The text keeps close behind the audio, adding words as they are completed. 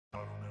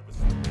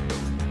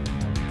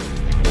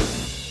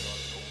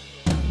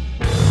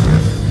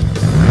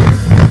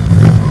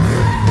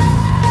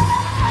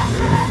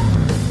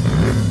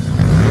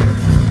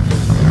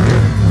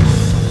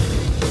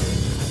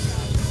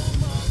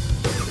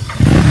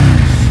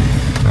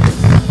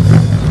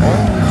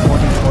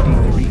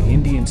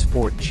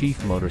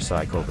Chief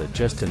motorcycle that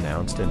just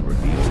announced and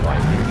revealed by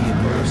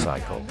Indian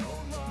Motorcycle.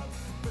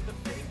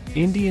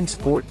 Indian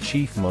Sport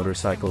Chief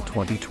Motorcycle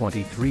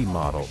 2023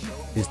 model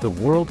is the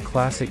world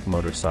classic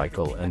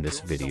motorcycle, and this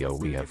video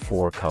we have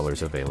 4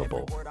 colors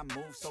available: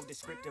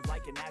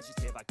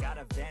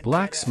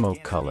 black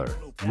smoke color,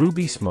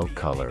 ruby smoke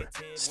color,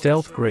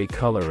 stealth gray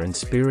color and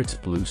spirits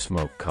blue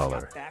smoke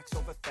color.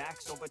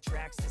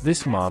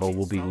 This model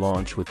will be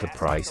launched with the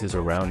prices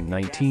around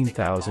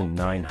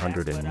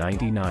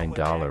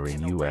 $19,999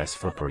 in US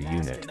for per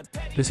unit.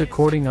 This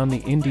according on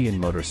the Indian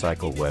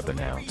Motorcycle web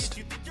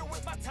announced.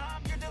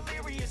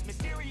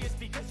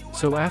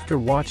 So after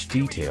watch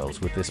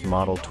details with this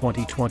model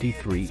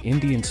 2023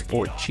 Indian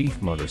Sport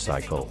Chief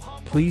motorcycle,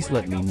 please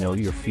let me know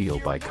your feel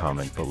by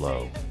comment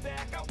below.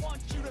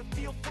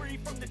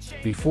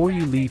 Before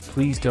you leave,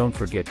 please don't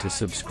forget to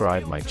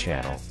subscribe my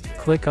channel,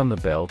 click on the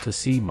bell to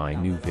see my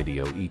new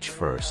video each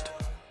first.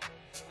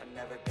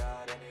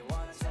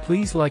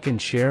 Please like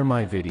and share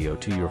my video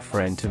to your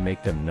friend to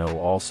make them know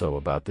also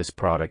about this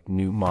product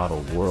new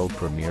model world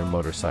premiere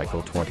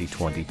motorcycle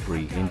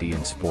 2023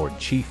 Indian Sport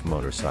Chief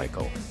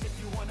motorcycle.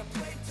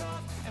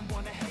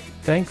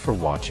 Thanks for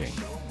watching.